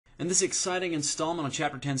In this exciting installment on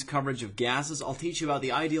Chapter 10's coverage of gases, I'll teach you about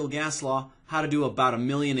the ideal gas law, how to do about 1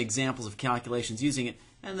 million examples of calculations using it,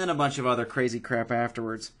 and then a bunch of other crazy crap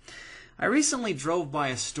afterwards. I recently drove by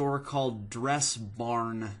a store called Dress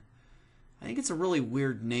Barn. I think it's a really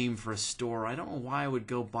weird name for a store. I don't know why I would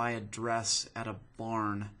go buy a dress at a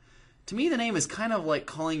barn. To me, the name is kind of like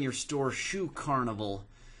calling your store Shoe Carnival.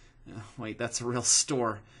 Wait, that's a real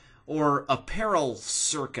store. Or Apparel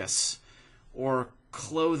Circus. Or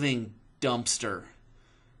Clothing Dumpster.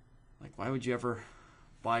 Like, why would you ever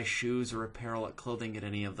buy shoes or apparel at clothing at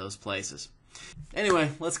any of those places? Anyway,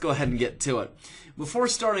 let's go ahead and get to it. Before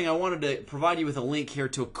starting, I wanted to provide you with a link here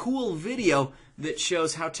to a cool video that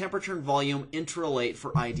shows how temperature and volume interrelate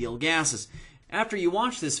for ideal gases. After you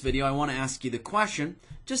watch this video, I want to ask you the question,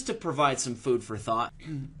 just to provide some food for thought.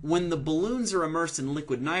 When the balloons are immersed in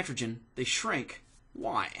liquid nitrogen, they shrink.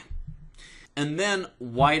 Why? And then,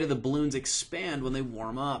 why do the balloons expand when they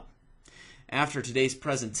warm up? After today's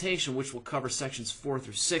presentation, which will cover sections 4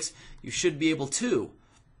 through 6, you should be able to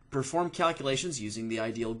perform calculations using the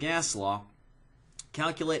ideal gas law,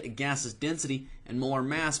 calculate a gas's density and molar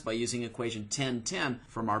mass by using equation 1010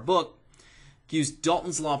 from our book, use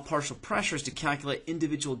Dalton's law of partial pressures to calculate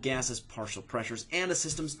individual gases' partial pressures and a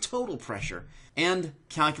system's total pressure, and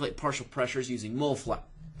calculate partial pressures using mole fractions.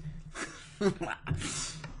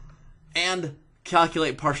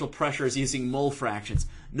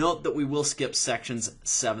 Note that we will skip sections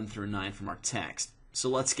 7 through 9 from our text. So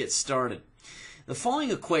let's get started. The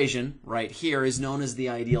following equation right here is known as the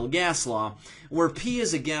ideal gas law, where P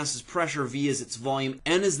is a gas's pressure, V is its volume,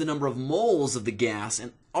 N is the number of moles of the gas,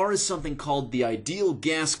 and R is something called the ideal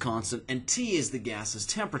gas constant, and T is the gas's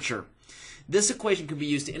temperature. This equation can be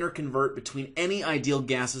used to interconvert between any ideal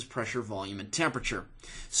gas's pressure, volume, and temperature.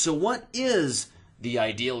 So what is the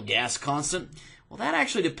ideal gas constant? Well, that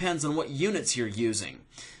actually depends on what units you're using.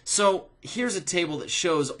 So here's a table that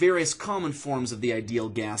shows various common forms of the ideal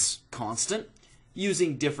gas constant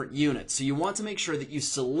using different units. So you want to make sure that you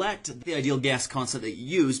select the ideal gas constant that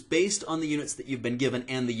you use based on the units that you've been given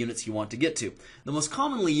and the units you want to get to. The most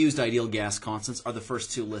commonly used ideal gas constants are the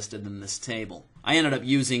first two listed in this table. I ended up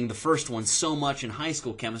using the first one so much in high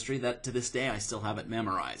school chemistry that to this day I still have it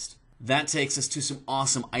memorized. That takes us to some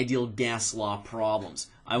awesome ideal gas law problems.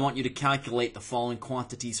 I want you to calculate the following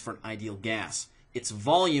quantities for an ideal gas. Its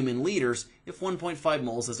volume in liters if 1.5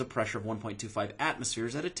 moles has a pressure of 1.25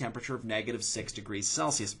 atmospheres at a temperature of -6 degrees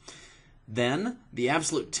Celsius. Then, the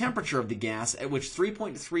absolute temperature of the gas at which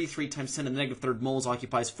 3.33 times 10 to the -3 moles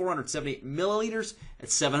occupies 478 milliliters at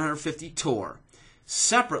 750 torr.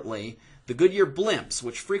 Separately, the Goodyear blimps,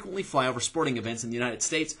 which frequently fly over sporting events in the United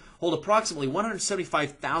States, hold approximately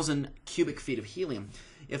 175,000 cubic feet of helium.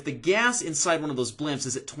 If the gas inside one of those blimps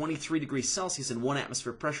is at 23 degrees Celsius and 1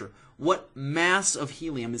 atmosphere pressure, what mass of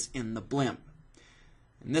helium is in the blimp?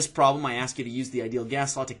 In this problem, I ask you to use the ideal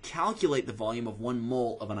gas law to calculate the volume of 1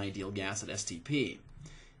 mole of an ideal gas at STP.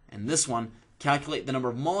 And this one, calculate the number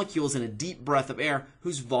of molecules in a deep breath of air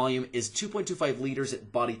whose volume is 2.25 liters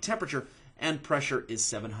at body temperature and pressure is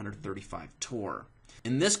 735 torr.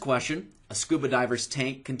 In this question, a scuba diver's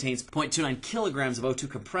tank contains 0.29 kilograms of O2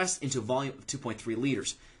 compressed into a volume of 2.3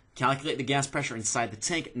 liters. Calculate the gas pressure inside the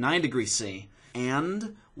tank at 9 degrees C.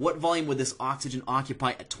 And what volume would this oxygen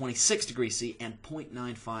occupy at 26 degrees C and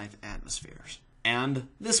 0.95 atmospheres? And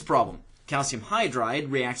this problem. Calcium hydride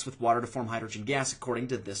reacts with water to form hydrogen gas according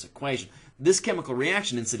to this equation. This chemical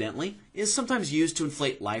reaction, incidentally, is sometimes used to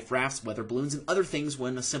inflate life rafts, weather balloons, and other things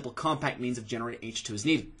when a simple compact means of generating H2 is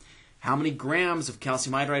needed. How many grams of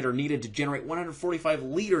calcium hydride are needed to generate 145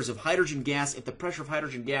 liters of hydrogen gas if the pressure of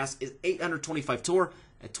hydrogen gas is 825 torr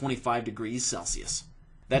at 25 degrees Celsius?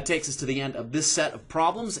 That takes us to the end of this set of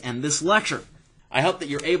problems and this lecture. I hope that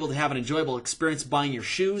you're able to have an enjoyable experience buying your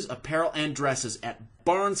shoes, apparel, and dresses at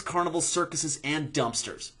barns, carnivals, circuses, and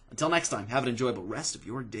dumpsters. Until next time, have an enjoyable rest of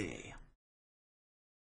your day.